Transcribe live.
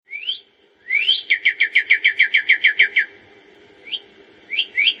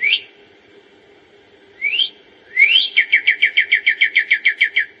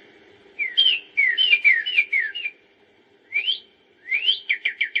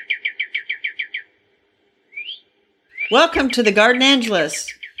Welcome to the Garden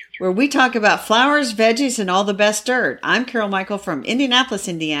Angelist, where we talk about flowers, veggies, and all the best dirt. I'm Carol Michael from Indianapolis,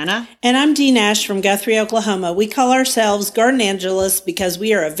 Indiana. And I'm Dee Nash from Guthrie, Oklahoma. We call ourselves Garden Angelists because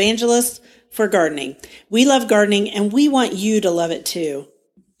we are evangelists for gardening. We love gardening, and we want you to love it too.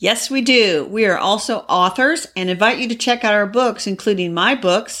 Yes, we do. We are also authors and invite you to check out our books, including my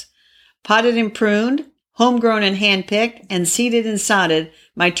books, Potted and Pruned, Homegrown and Handpicked, and Seeded and Sodded,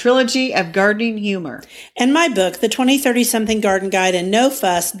 my trilogy of gardening humor. And my book, The 20-30-something Garden Guide and No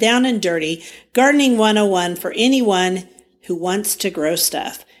Fuss, Down and Dirty, Gardening 101 for anyone who wants to grow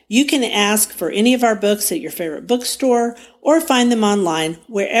stuff. You can ask for any of our books at your favorite bookstore or find them online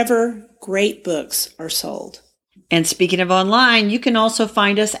wherever great books are sold. And speaking of online, you can also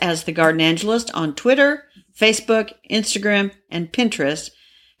find us as The Garden Angelist on Twitter, Facebook, Instagram, and Pinterest.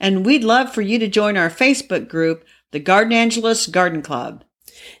 And we'd love for you to join our Facebook group, The Garden Angelist Garden Club.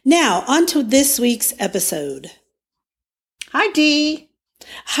 Now, on to this week's episode. Hi, Dee.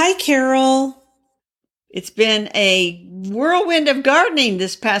 Hi, Carol. It's been a whirlwind of gardening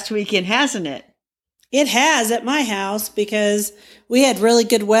this past weekend, hasn't it? It has at my house because we had really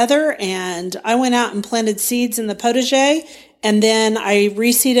good weather and I went out and planted seeds in the potager and then I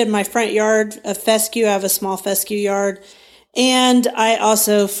reseeded my front yard of fescue. I have a small fescue yard and I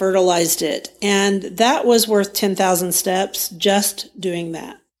also fertilized it. And that was worth 10,000 steps just doing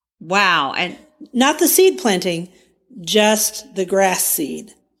that. Wow. And not the seed planting, just the grass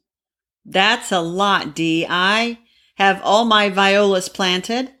seed. That's a lot, Dee. I have all my violas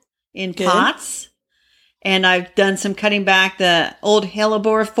planted in pots. And I've done some cutting back the old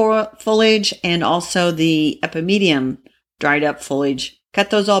hellebore foliage and also the epimedium dried up foliage.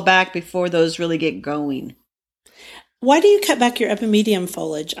 Cut those all back before those really get going. Why do you cut back your epimedium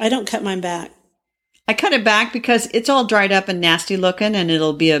foliage? I don't cut mine back. I cut it back because it's all dried up and nasty looking and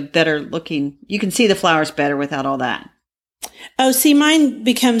it'll be a better looking. You can see the flowers better without all that. Oh, see, mine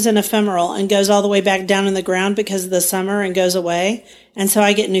becomes an ephemeral and goes all the way back down in the ground because of the summer and goes away. And so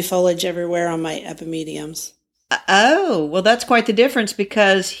I get new foliage everywhere on my epimediums. Oh, well, that's quite the difference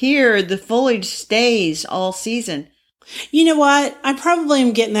because here the foliage stays all season. You know what? I probably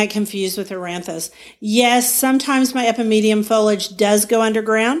am getting that confused with Aranthus. Yes, sometimes my epimedium foliage does go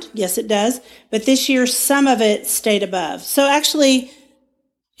underground. Yes, it does. But this year, some of it stayed above. So actually,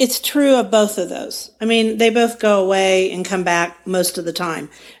 it's true of both of those. I mean, they both go away and come back most of the time.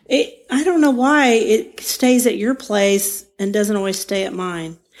 I don't know why it stays at your place and doesn't always stay at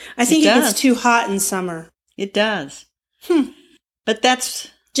mine. I think it gets too hot in summer. It does. But that's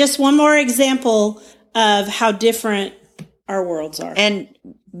just one more example of how different our worlds are. And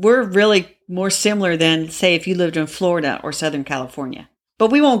we're really more similar than, say, if you lived in Florida or Southern California.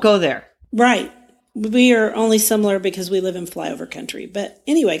 But we won't go there. Right. We are only similar because we live in flyover country. But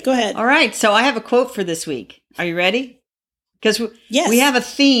anyway, go ahead. All right. So I have a quote for this week. Are you ready? Because we have a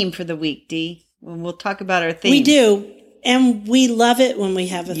theme for the week, Dee. And we'll talk about our theme. We do. And we love it when we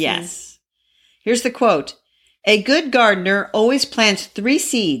have a theme. Yes. Here's the quote. A good gardener always plants 3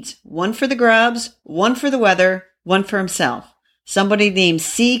 seeds, one for the grubs, one for the weather, one for himself. Somebody named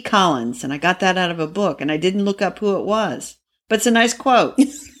C. Collins. And I got that out of a book and I didn't look up who it was. But it's a nice quote.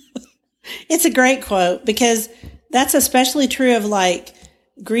 It's a great quote because that's especially true of like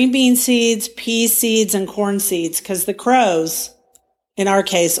green bean seeds, pea seeds, and corn seeds because the crows, in our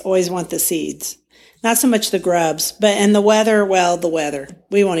case, always want the seeds. Not so much the grubs, and the weather, well, the weather.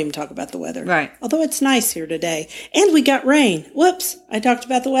 We won't even talk about the weather. Right. Although it's nice here today. And we got rain. Whoops. I talked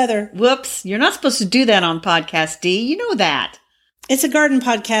about the weather. Whoops. You're not supposed to do that on podcast, Dee. You know that. It's a garden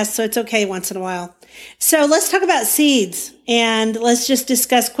podcast, so it's okay once in a while. So let's talk about seeds. And let's just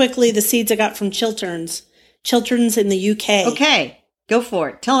discuss quickly the seeds I got from Chilterns. Chilterns in the UK. Okay. Go for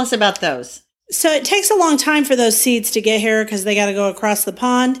it. Tell us about those. So it takes a long time for those seeds to get here because they got to go across the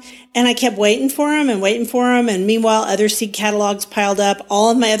pond. And I kept waiting for them. And meanwhile, other seed catalogs piled up. All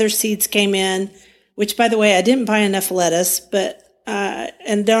of my other seeds came in, which, by the way, I didn't buy enough lettuce, but,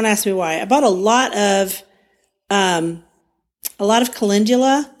 and don't ask me why. I bought a lot of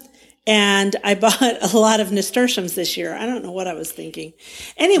calendula and I bought a lot of nasturtiums this year. I don't know what I was thinking.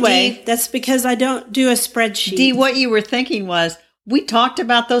 Anyway, that's because I don't do a spreadsheet. Dee, what you were thinking was, we talked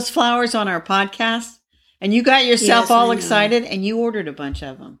about those flowers on our podcast, and you got yourself all excited, and you ordered a bunch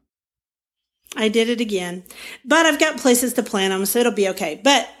of them. I did it again. But I've got places to plant them, so it'll be okay.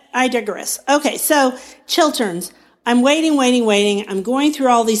 But I digress. Okay, so Chilterns. I'm waiting. I'm going through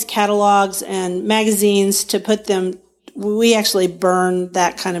all these catalogs and magazines to put them. We actually burn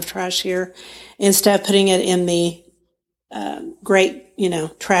that kind of trash here instead of putting it in the great,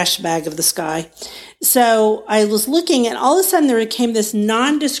 trash bag of the sky. So I was looking and all of a sudden there came this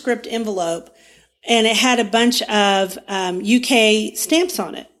nondescript envelope and it had a bunch of UK stamps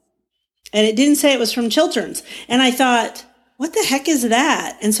on it. And it didn't say it was from Chilterns. And I thought, what the heck is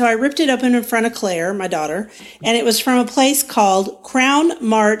that? And so I ripped it open in front of Claire, my daughter, and it was from a place called Crown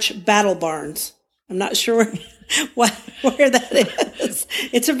March Battle Barns. I'm not sure where that is.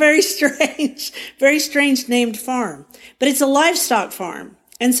 It's a very strange named farm, but it's a livestock farm.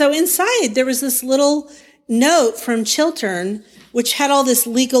 And so inside there was this little note from Chiltern, which had all this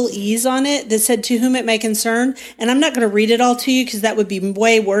legalese on it that said, to whom it may concern. And I'm not going to read it all to you because that would be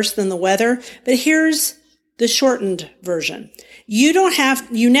way worse than the weather. But here's the shortened version. You now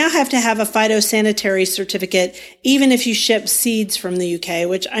have to have a phytosanitary certificate, even if you ship seeds from the UK,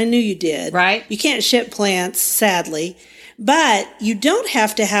 which I knew you did. Right. You can't ship plants, sadly, but you don't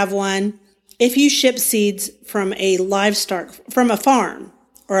have to have one if you ship seeds from from a farm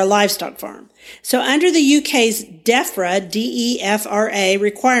or a livestock farm. So under the UK's DEFRA, D-E-F-R-A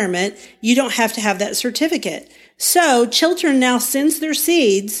requirement, you don't have to have that certificate. So Chiltern now sends their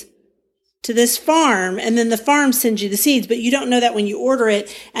seeds to this farm, and then the farm sends you the seeds, but you don't know that when you order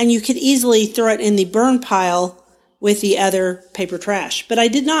it, and you could easily throw it in the burn pile with the other paper trash. But I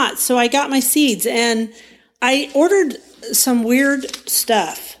did not, so I got my seeds, and I ordered some weird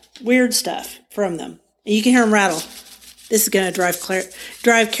stuff from them. And you can hear them rattle. This is going to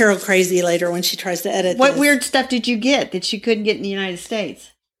drive Carol crazy later when she tries to edit What this. weird stuff did you get that you couldn't get in the United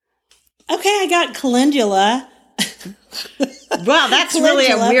States? Okay, I got calendula. Wow, that's really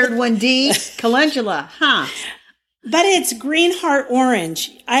a weird one, Dee. Calendula, huh? But it's green heart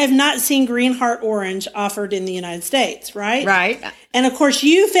orange. I have not seen green heart orange offered in the United States, right? Right. And of course,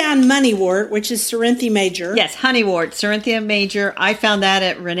 you found moneywort, which is Cerinthe major. Yes, honeywort, Cerinthe major. I found that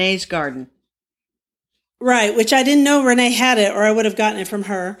at Renee's garden. Right, which I didn't know Renee had it, or I would have gotten it from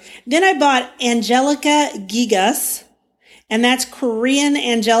her. Then I bought Angelica gigas, and that's Korean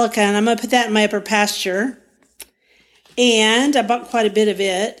Angelica, and I'm going to put that in my upper pasture. And I bought quite a bit of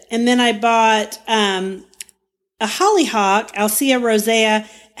it. And then I bought a hollyhock, Alcea rosea,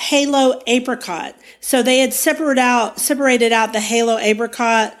 halo apricot. So they had separated out the halo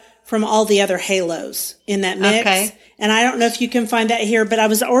apricot from all the other halos in that mix. Okay. And I don't know if you can find that here, but I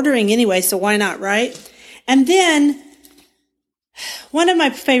was ordering anyway, so why not, right? And then one of my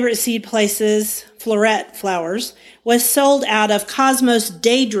favorite seed places, Floret Flowers, was sold out of Cosmos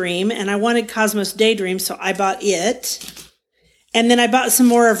Daydream, and I wanted Cosmos Daydream, so I bought it. And then I bought some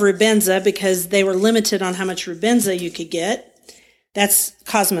more of Rubenza because they were limited on how much Rubenza you could get. That's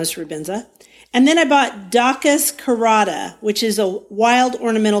Cosmos Rubenza. And then I bought Daucus carota, which is a wild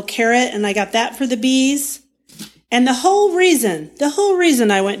ornamental carrot, and I got that for the bees. And the whole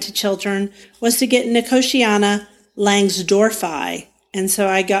reason I went to Chiltern was to get Nicotiana Langsdorffi. And so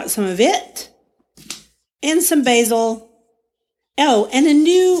I got some of it and some basil. Oh, and a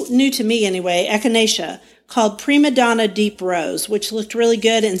new to me anyway, echinacea called Prima Donna Deep Rose, which looked really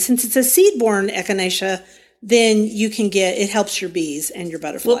good. And since it's a seed-borne echinacea, then you can it helps your bees and your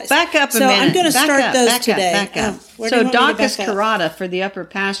butterflies. Well, back up a minute. So I'm going to start those today. Back up. So Daucus carota for the upper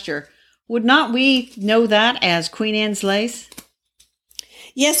pasture. Would not we know that as Queen Anne's lace?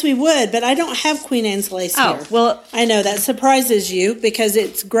 Yes, we would, but I don't have Queen Anne's lace here. Oh, well. I know that surprises you because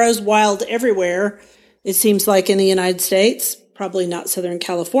it grows wild everywhere, it seems like, in the United States. Probably not Southern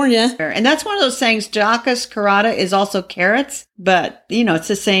California. And that's one of those things. Daucus carota is also carrots, but, it's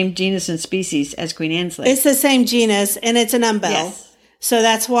the same genus and species as Queen Anne's lace. It's the same genus, and it's an umbel. Yes. So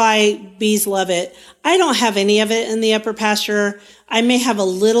that's why bees love it. I don't have any of it in the upper pasture. I may have a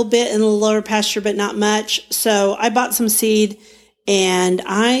little bit in the lower pasture, but not much. So I bought some seed, and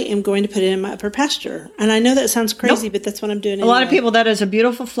I am going to put it in my upper pasture. And I know that sounds crazy, but that's what I'm doing. A lot of people, that is a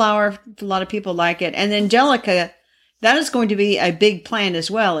beautiful flower. A lot of people like it. And Angelica, that is going to be a big plant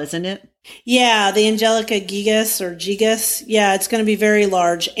as well, isn't it? Yeah, the Angelica gigas. Yeah, it's going to be very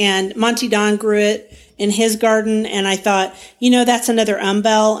large. And Monty Don grew it in his garden, and I thought, that's another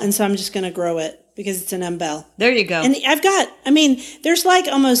umbel, and so I'm just going to grow it because it's an umbel. There you go. And there's like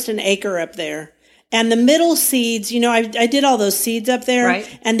almost an acre up there. And the middle seeds, I did all those seeds up there,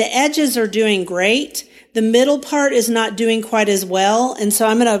 right, and the edges are doing great. The middle part is not doing quite as well, and so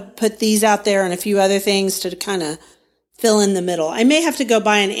I'm going to put these out there and a few other things to kind of fill in the middle. I may have to go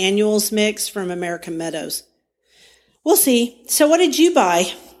buy an annuals mix from American Meadows. We'll see. So what did you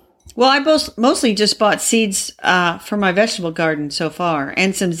buy? Well, I mostly just bought seeds for my vegetable garden so far,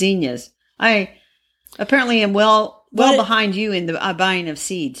 and some zinnias. I apparently am well behind you in the buying of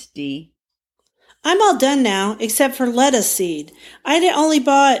seeds, Dee. I'm all done now, except for lettuce seed. I only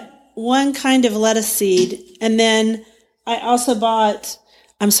bought one kind of lettuce seed, and then I also bought...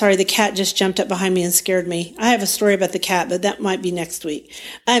 I'm sorry, the cat just jumped up behind me and scared me. I have a story about the cat, but that might be next week.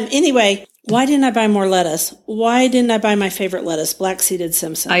 Anyway, Why didn't I buy more lettuce? Why didn't I buy my favorite lettuce, black-seeded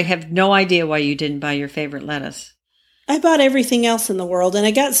Simpson? I have no idea why you didn't buy your favorite lettuce. I bought everything else in the world, and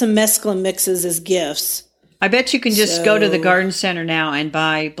I got some mesclun mixes as gifts. I bet you can just go to the garden center now and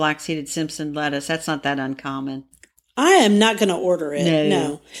buy black-seeded Simpson lettuce. That's not that uncommon. I am not going to order it.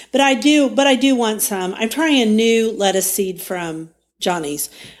 No. But I do want some. I'm trying a new lettuce seed from Johnny's.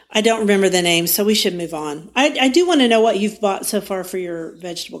 I don't remember the name, so we should move on. I do want to know what you've bought so far for your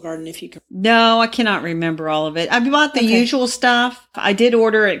vegetable garden, if you could. No, I cannot remember all of it. I bought the usual stuff. I did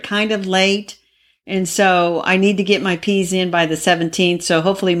order it kind of late, and so I need to get my peas in by the 17th. So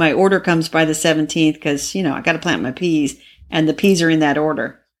hopefully my order comes by the 17th because, I got to plant my peas, and the peas are in that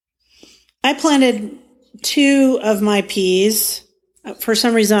order. I planted 2 of my peas. For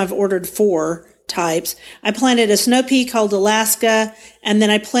some reason, I've ordered 4 types. I planted a snow pea called Alaska, and then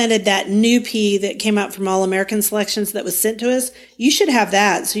I planted that new pea that came out from All American Selections that was sent to us. You should have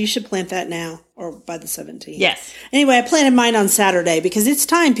that, so you should plant that now or by the 17th. Yes. Anyway, I planted mine on Saturday because it's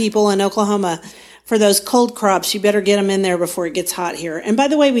time, people in Oklahoma, for those cold crops. You better get them in there before it gets hot here. And by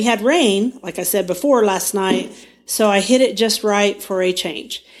the way, we had rain, like I said before, last night, so I hit it just right for a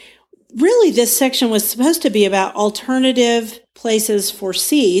change. Really, this section was supposed to be about alternative places for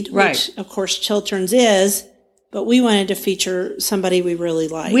seed, which, of course, Chiltern's is, but we wanted to feature somebody we really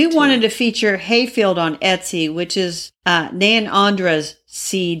liked. We wanted to feature Hayfield on Etsy, which is Nan Andra's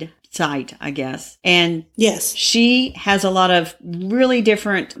seed site, I guess. And yes, she has a lot of really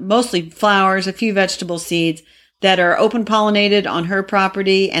different, mostly flowers, a few vegetable seeds that are open pollinated on her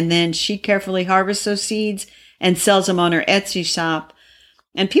property, and then she carefully harvests those seeds and sells them on her Etsy shop.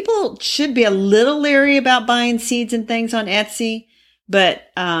 And people should be a little leery about buying seeds and things on Etsy, but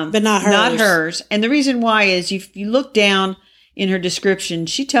not hers. Not hers. And the reason why is if you look down in her description,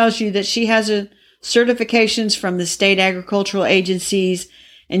 she tells you that she has certifications from the state agricultural agencies,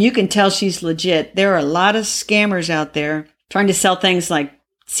 and you can tell she's legit. There are a lot of scammers out there trying to sell things like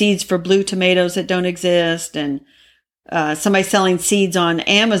seeds for blue tomatoes that don't exist, and somebody selling seeds on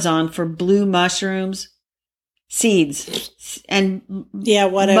Amazon for blue mushrooms. Seeds and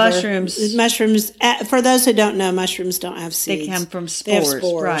whatever. Mushrooms. For those who don't know, mushrooms don't have seeds. They come from spores,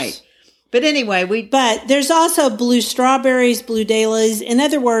 right? But anyway, But there's also blue strawberries, blue dahlias. In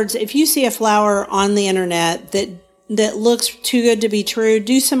other words, if you see a flower on the internet that looks too good to be true,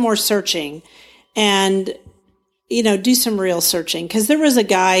 do some more searching, and do some real searching. Because there was a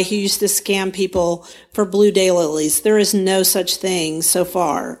guy who used to scam people for blue daylilies. There is no such thing so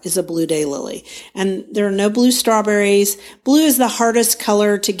far as a blue daylily. And there are no blue strawberries. Blue is the hardest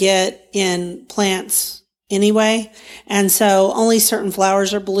color to get in plants anyway. And so only certain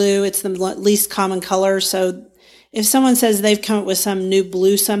flowers are blue. It's the least common color. So if someone says they've come up with some new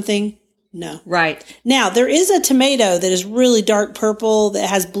blue something, no. Right. Now, there is a tomato that is really dark purple that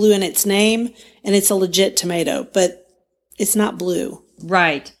has blue in its name, and it's a legit tomato, but it's not blue.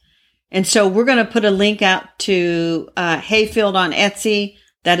 Right. And so we're going to put a link out to Hayfield on Etsy.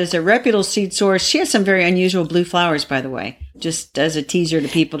 That is a reputable seed source. She has some very unusual blue flowers, by the way, just as a teaser to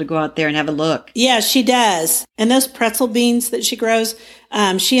people to go out there and have a look. Yeah, she does. And those pretzel beans that she grows,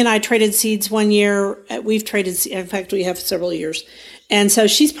 she and I traded seeds one year. We've traded, in fact, we have several years. And so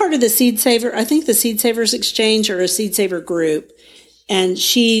she's part of the Seed Saver, I think the Seed Savers Exchange or a Seed Saver group. And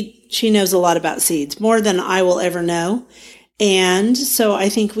she knows a lot about seeds, more than I will ever know. And so I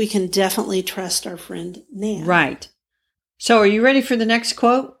think we can definitely trust our friend Nan. Right. So are you ready for the next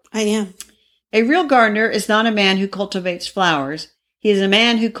quote? I am. A real gardener is not a man who cultivates flowers. He is a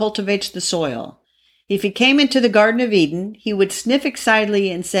man who cultivates the soil. If he came into the Garden of Eden, he would sniff excitedly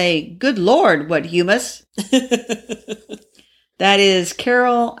and say, "Good Lord, what humus." That is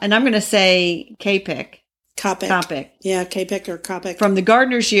Carol, and I'm going to say Kopek. Yeah, Kopek or Kopek. From The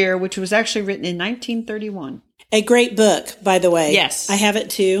Gardener's Year, which was actually written in 1931. A great book, by the way. Yes. I have it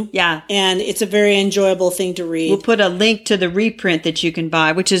too. Yeah. And it's a very enjoyable thing to read. We'll put a link to the reprint that you can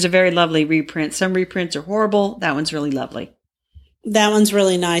buy, which is a very lovely reprint. Some reprints are horrible. That one's really lovely. That one's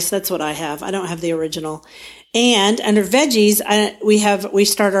really nice. That's what I have. I don't have the original. And under veggies, we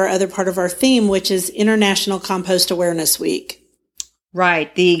start our other part of our theme, which is International Compost Awareness Week.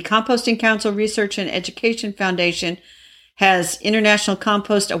 Right. The Composting Council Research and Education Foundation has International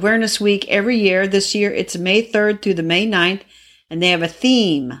Compost Awareness Week every year. This year, it's May 3rd through the May 9th, and they have a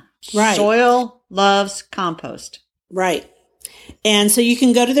theme. Right. Soil loves compost. Right. And so you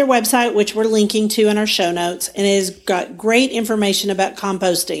can go to their website, which we're linking to in our show notes, and it has got great information about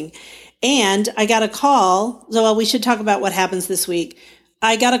composting. And I got a call. So, we should talk about what happens this week.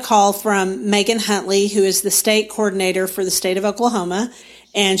 I got a call from Megan Huntley, who is the state coordinator for the state of Oklahoma,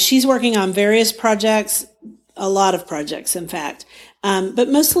 and she's working on various projects, a lot of projects, in fact. But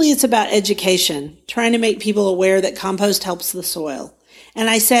mostly it's about education, trying to make people aware that compost helps the soil. And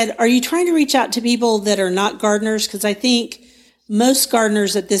I said, are you trying to reach out to people that are not gardeners? Because I think most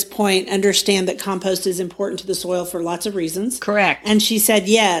gardeners at this point understand that compost is important to the soil for lots of reasons. Correct. And she said,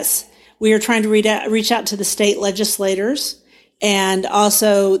 yes, we are trying to reach out to the state legislators. And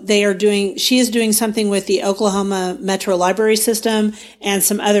also she is doing something with the Oklahoma Metro Library System and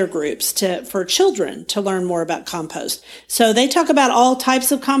some other groups for children to learn more about compost. So they talk about all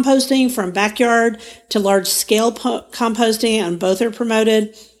types of composting from backyard to large scale composting, and both are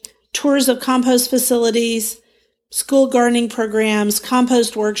promoted. Tours of compost facilities, school gardening programs,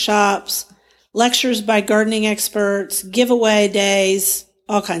 compost workshops, lectures by gardening experts, giveaway days,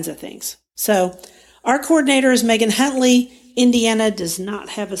 all kinds of things. So our coordinator is Megan Huntley. Indiana does not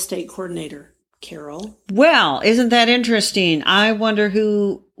have a state coordinator, Carol. Well, isn't that interesting? I wonder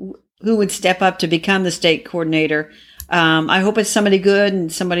who would step up to become the state coordinator. I hope it's somebody good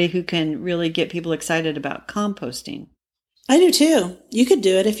and somebody who can really get people excited about composting. I do too. You could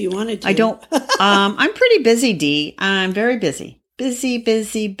do it if you wanted to. I don't. I'm pretty busy, Dee. I'm very busy. Busy.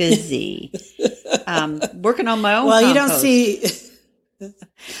 Working on my own Well, compost. you don't see...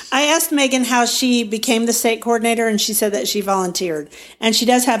 I asked Megan how she became the state coordinator, and she said that she volunteered. And she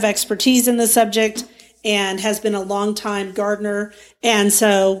does have expertise in the subject and has been a long-time gardener. And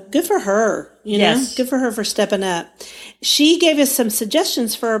so good for her, Yes. Good for her for stepping up. She gave us some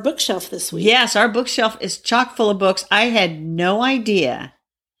suggestions for our bookshelf this week. Yes, our bookshelf is chock full of books. I had no idea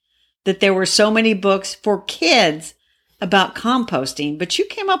that there were so many books for kids about composting, but you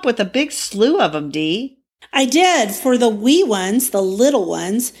came up with a big slew of them, Dee. I did. For the wee ones, the little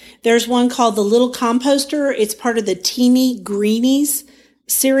ones, there's one called The Little Composter. It's part of the Teeny Greenies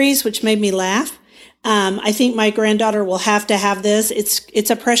series, which made me laugh. I think my granddaughter will have to have this. It's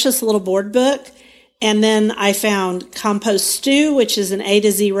a precious little board book. And then I found Compost Stew, which is an A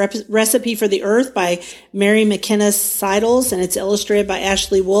to Z recipe for the earth by Mary McKenna Seidels, and it's illustrated by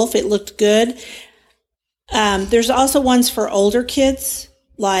Ashley Wolf. It looked good. There's also ones for older kids,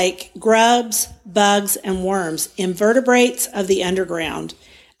 like grubs, bugs, and worms, invertebrates of the underground.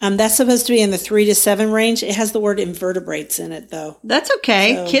 That's supposed to be in the 3 to 7 range. It has the word invertebrates in it, though. That's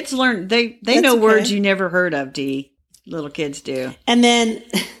okay. So, kids learn. They know words you never heard of, Dee. Little kids do. And then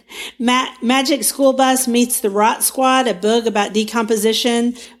Magic School Bus Meets the Rot Squad, a book about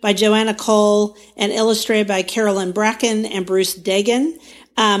decomposition by Joanna Cole and illustrated by Carolyn Bracken and Bruce Dagan.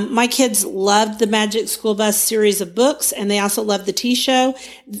 My kids loved the Magic School Bus series of books, and they also loved the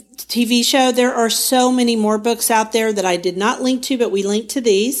TV show. There are so many more books out there that I did not link to, but we linked to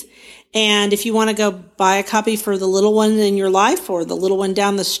these. And if you want to go buy a copy for the little one in your life or the little one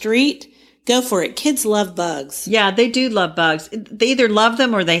down the street, go for it. Kids love bugs. Yeah, they do love bugs. They either love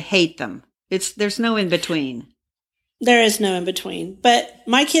them or they hate them. There's no in between. There is no in between. But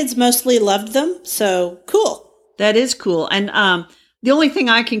my kids mostly loved them, so cool. That is cool. And the only thing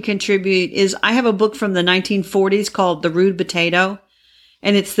I can contribute is I have a book from the 1940s called The Rude Potato,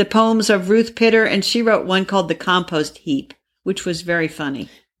 and it's the poems of Ruth Pitter, and she wrote one called The Compost Heap, which was very funny.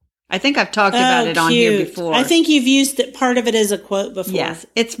 I think I've talked about it on here before. I think you've used part of it as a quote before. Yes,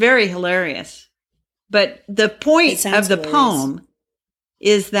 it's very hilarious. But the point of the poem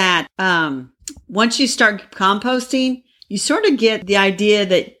is that once you start composting, you sort of get the idea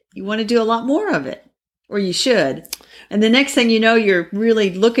that you want to do a lot more of it, or you should. And the next thing you know, you're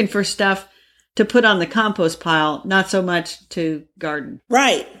really looking for stuff to put on the compost pile, not so much to garden.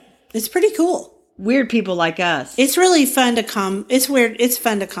 Right. It's pretty cool. Weird people like us. It's really fun to it's weird. It's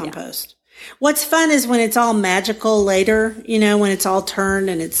fun to compost. Yeah. What's fun is when it's all magical later, when it's all turned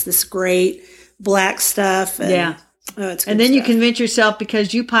and it's this great black stuff. And, yeah. Oh, it's good and then stuff. You convince yourself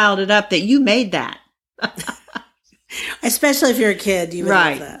because you piled it up that you made that. Especially if you're a kid, you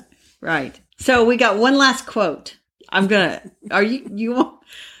right. love that. Right. So we got one last quote. Dee,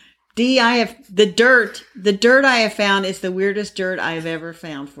 I have the dirt I have found is the weirdest dirt I have ever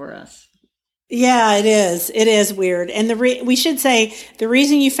found for us. Yeah, it is. It is weird. And we should say the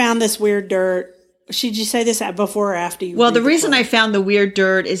reason you found this weird dirt, should you say this before or after you? Well, the reason I found the weird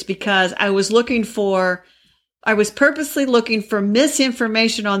dirt is because I was purposely looking for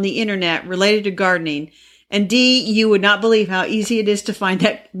misinformation on the internet related to gardening. And Dee, you would not believe how easy it is to find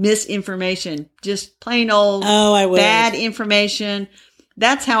that misinformation. Just plain old bad information.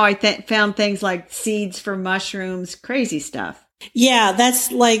 That's how I found things like seeds for mushrooms, crazy stuff. Yeah, that's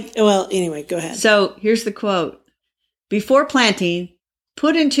anyway, go ahead. So here's the quote. Before planting,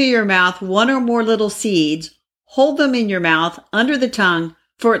 put into your mouth 1 or more little seeds, hold them in your mouth under the tongue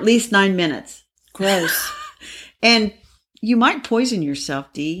for at least 9 minutes. Gross. And you might poison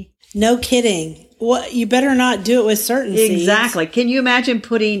yourself, Dee. No kidding. What, you better not do it with certain seeds. Exactly. Can you imagine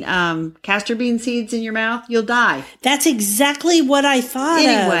putting castor bean seeds in your mouth? You'll die. That's exactly what I thought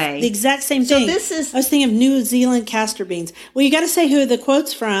Anyway. of. The exact same thing. So this is... I was thinking of New Zealand castor beans. Well, you got to say who the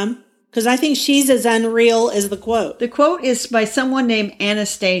quote's from, because I think she's as unreal as the quote. The quote is by someone named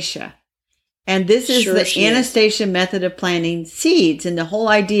Anastasia. And this is the Anastasia method of planting seeds. And the whole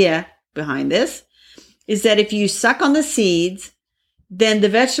idea behind this is that if you suck on the seeds, then the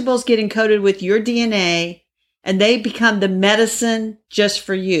vegetables get encoded with your DNA and they become the medicine just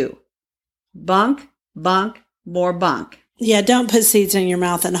for you. Bunk, bunk, more bunk. Yeah, don't put seeds in your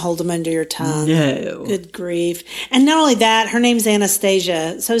mouth and hold them under your tongue. No. Good grief. And not only that, her name's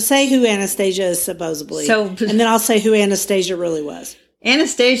Anastasia. So say who Anastasia is supposedly. And then I'll say who Anastasia really was.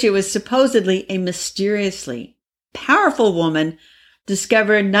 Anastasia was supposedly a mysteriously powerful woman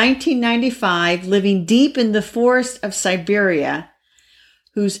discovered in 1995 living deep in the forest of Siberia,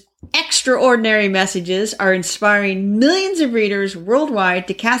 whose extraordinary messages are inspiring millions of readers worldwide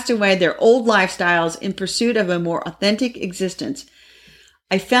to cast away their old lifestyles in pursuit of a more authentic existence.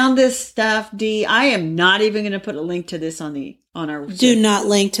 I found this stuff, Dee. I am not even going to put a link to this on our website. Do not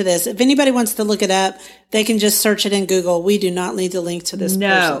link to this. If anybody wants to look it up, they can just search it in Google. We do not need to link to this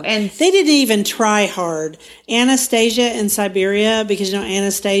person. And they didn't even try hard. Anastasia in Siberia, because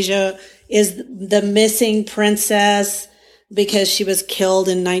Anastasia is the missing princess because she was killed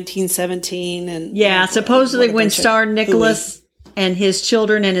in 1917. And supposedly when Tsar Nicholas and his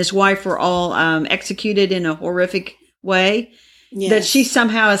children and his wife were all executed in a horrific way, that she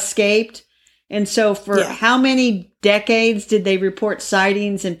somehow escaped. And so for how many decades did they report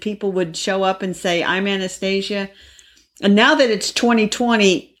sightings and people would show up and say, I'm Anastasia? And now that it's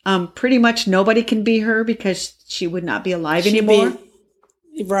 2020, pretty much nobody can be her because she would not be alive anymore.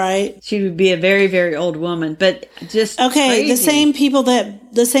 Right. She would be a very, very old woman, but just crazy. The same people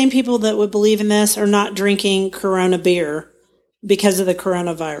that would believe in this are not drinking Corona beer because of the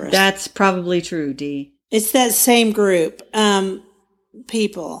coronavirus. That's probably true, Dee. It's that same group.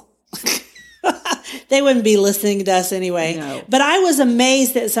 People. They wouldn't be listening to us anyway. No. But I was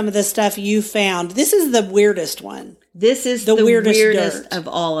amazed at some of the stuff you found. This is the weirdest one. This is the weirdest of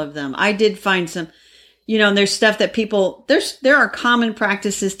all of them. I did find some, and there's stuff that there are common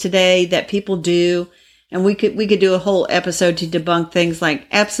practices today that people do. And we could do a whole episode to debunk things like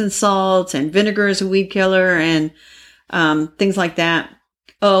Epsom salts and vinegar as a weed killer and things like that.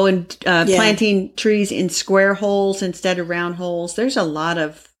 Oh, and planting trees in square holes instead of round holes. There's a lot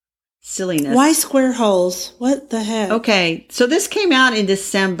of silliness. Why square holes? What the heck? Okay, so this came out in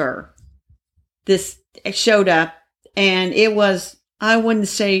December. This showed up, and it was, I would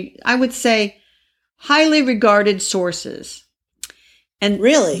say, highly regarded sources. And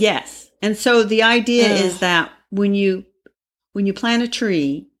really? Yes. And so the idea is that when you plant a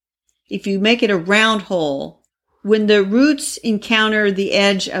tree, if you make it a round hole, when the roots encounter the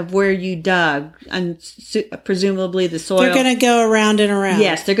edge of where you dug, and presumably the soil, they're going to go around and around.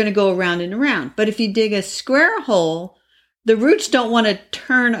 Yes, they're going to go around and around. But if you dig a square hole, the roots don't want to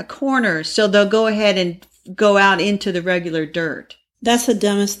turn a corner, so they'll go ahead and go out into the regular dirt. That's the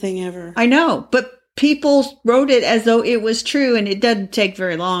dumbest thing ever. I know, but people wrote it as though it was true, and it doesn't take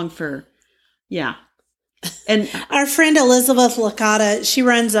very long for, And our friend Elizabeth Licata, she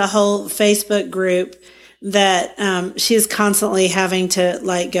runs a whole Facebook group that she is constantly having to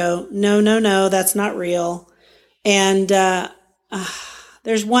go, no, that's not real. And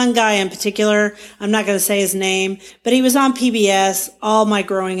there's one guy in particular, I'm not going to say his name, but he was on PBS all my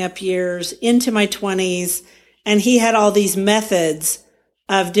growing up years into my 20s. And he had all these methods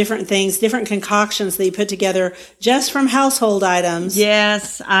of different things, different concoctions that he put together just from household items.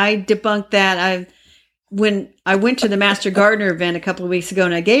 Yes, I debunked that. When I went to the Master Gardener event a couple of weeks ago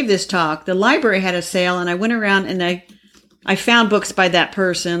and I gave this talk, the library had a sale and I went around and I found books by that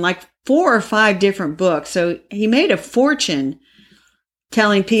person, like 4 or 5 different books. So he made a fortune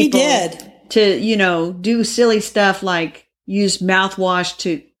telling people to, do silly stuff like use mouthwash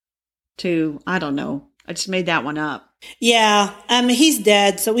to, I don't know. I just made that one up. Yeah. He's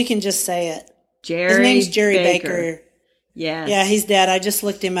dead, so we can just say it. His name's Jerry Baker. Yeah. Yeah, he's dead. I just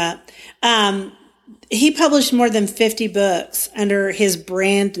looked him up. He published more than 50 books under his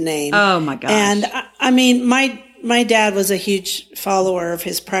brand name. Oh my gosh. And I mean, my dad was a huge follower of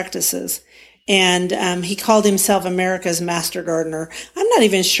his practices, and he called himself America's master gardener. I'm not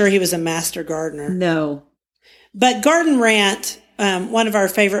even sure he was a master gardener. No. But Garden Rant, one of our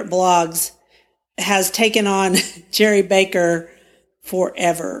favorite blogs, has taken on Jerry Baker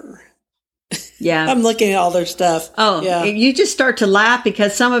forever. Yeah. I'm looking at all their stuff. Oh, yeah. You just start to laugh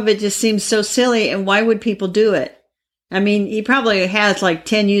because some of it just seems so silly. And why would people do it? I mean, he probably has like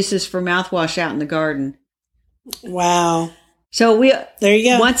 10 uses for mouthwash out in the garden. Wow. So there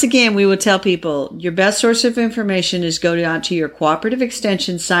you go. Once again, we will tell people your best source of information is go out to your cooperative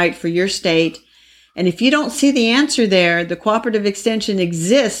extension site for your state. And if you don't see the answer there, the cooperative extension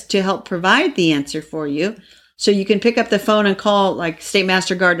exists to help provide the answer for you. So you can pick up the phone and call like State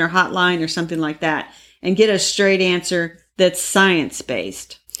Master Gardener hotline or something like that and get a straight answer that's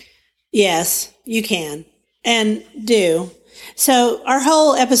science-based. Yes, you can and do. So our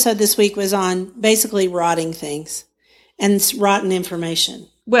whole episode this week was on basically rotting things and rotten information.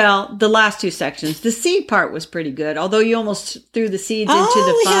 Well, the last 2 sections. The seed part was pretty good, although you almost threw the seeds into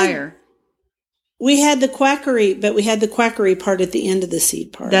the fire. We had the quackery, but we had the quackery part at the end of the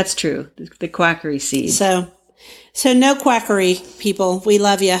seed part. That's true. The quackery seed. So no quackery, people. We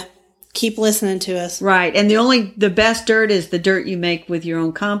love you. Keep listening to us. Right. And the best dirt is the dirt you make with your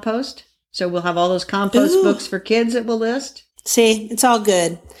own compost. So we'll have all those compost books for kids that we'll list. See, it's all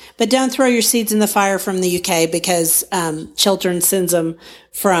good. But don't throw your seeds in the fire from the UK because Chiltern sends them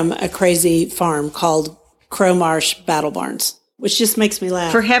from a crazy farm called Crowmarsh Battle Barns, which just makes me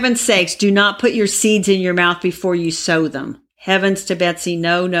laugh. For heaven's sakes, do not put your seeds in your mouth before you sow them. Heavens to Betsy,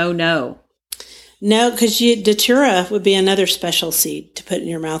 no, no, no. No, because Datura would be another special seed to put in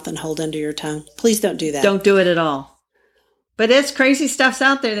your mouth and hold under your tongue. Please don't do that. Don't do it at all. But it's crazy stuff's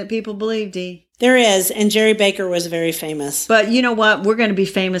out there that people believe, Dee. There is, and Jerry Baker was very famous. But you know what? We're going to be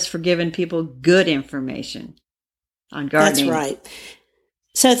famous for giving people good information on gardening. That's right.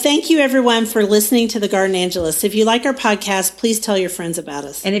 So thank you, everyone, for listening to The Garden Angelist. If you like our podcast, please tell your friends about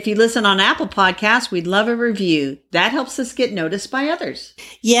us. And if you listen on Apple Podcasts, we'd love a review. That helps us get noticed by others.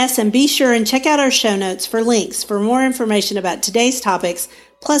 Yes, and be sure and check out our show notes for links for more information about today's topics,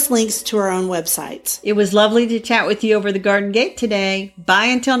 plus links to our own websites. It was lovely to chat with you over the garden gate today. Bye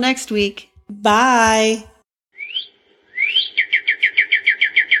until next week. Bye.